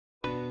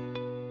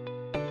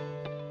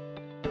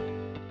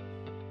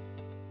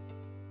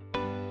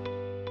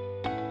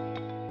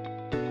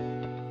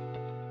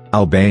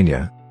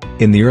Albania.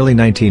 In the early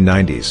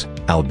 1990s,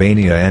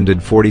 Albania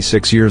ended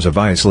 46 years of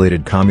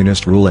isolated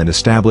communist rule and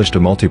established a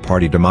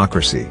multi-party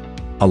democracy.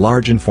 A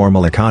large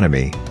informal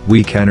economy,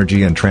 weak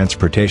energy and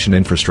transportation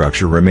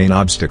infrastructure remain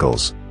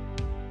obstacles.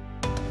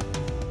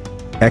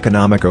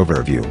 Economic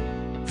overview.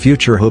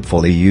 Future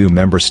hopeful EU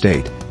member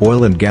state,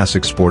 oil and gas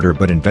exporter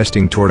but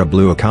investing toward a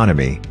blue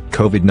economy,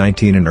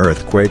 COVID-19 and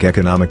earthquake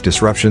economic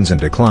disruptions and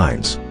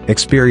declines,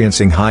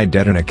 experiencing high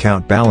debt and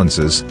account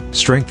balances,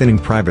 strengthening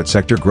private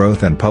sector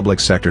growth and public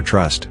sector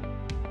trust.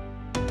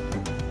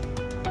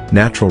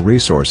 Natural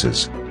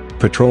resources.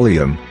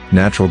 Petroleum,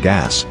 natural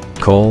gas,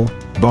 coal,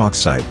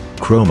 bauxite,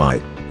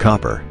 chromite,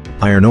 copper,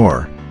 iron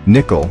ore,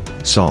 nickel,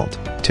 salt,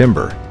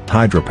 timber,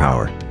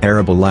 hydropower,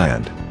 arable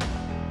land.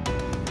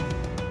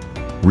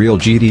 Real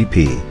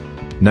GDP.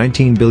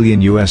 $19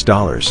 billion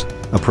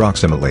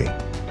approximately.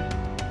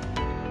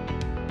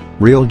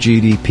 Real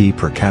GDP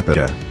per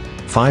capita.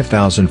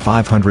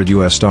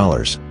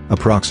 $5,500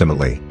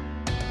 approximately.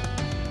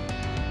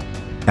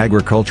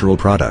 Agricultural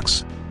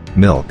products.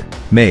 Milk,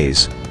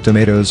 maize,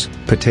 tomatoes,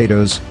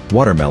 potatoes,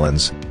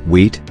 watermelons,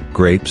 wheat,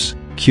 grapes,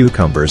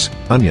 cucumbers,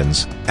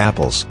 onions,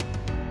 apples.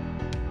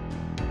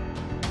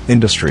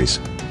 Industries.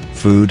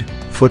 Food,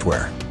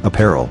 footwear,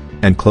 apparel,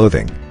 and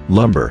clothing,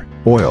 lumber,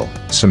 oil,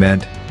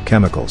 cement,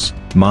 chemicals,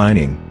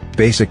 mining,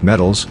 basic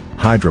metals,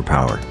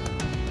 hydropower.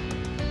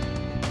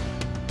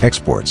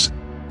 Exports.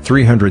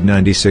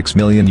 $396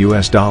 million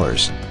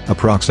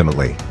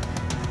approximately.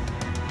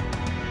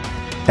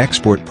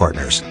 Export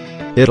partners.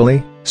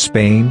 Italy,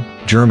 Spain,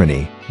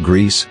 Germany,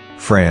 Greece,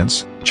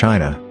 France,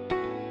 China.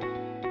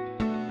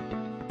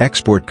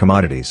 Export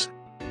commodities.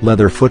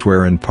 Leather,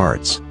 footwear and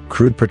parts,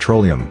 crude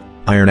petroleum,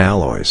 iron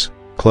alloys,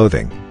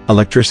 clothing,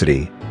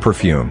 electricity,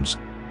 perfumes.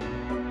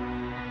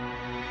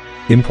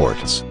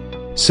 Imports.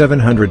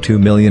 $702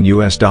 million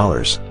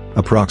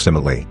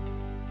approximately.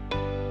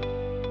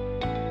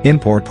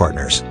 Import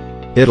partners.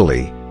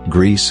 Italy,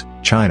 Greece,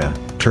 China,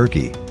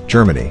 Turkey,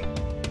 Germany.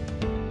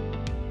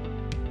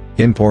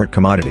 Import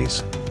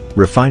commodities.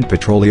 Refined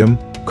petroleum,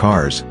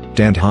 cars,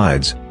 tanned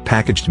hides,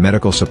 packaged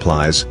medical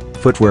supplies,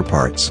 footwear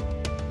parts.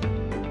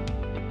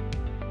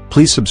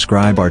 Please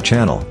subscribe our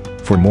channel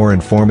for more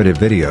informative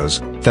videos.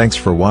 Thanks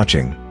for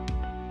watching.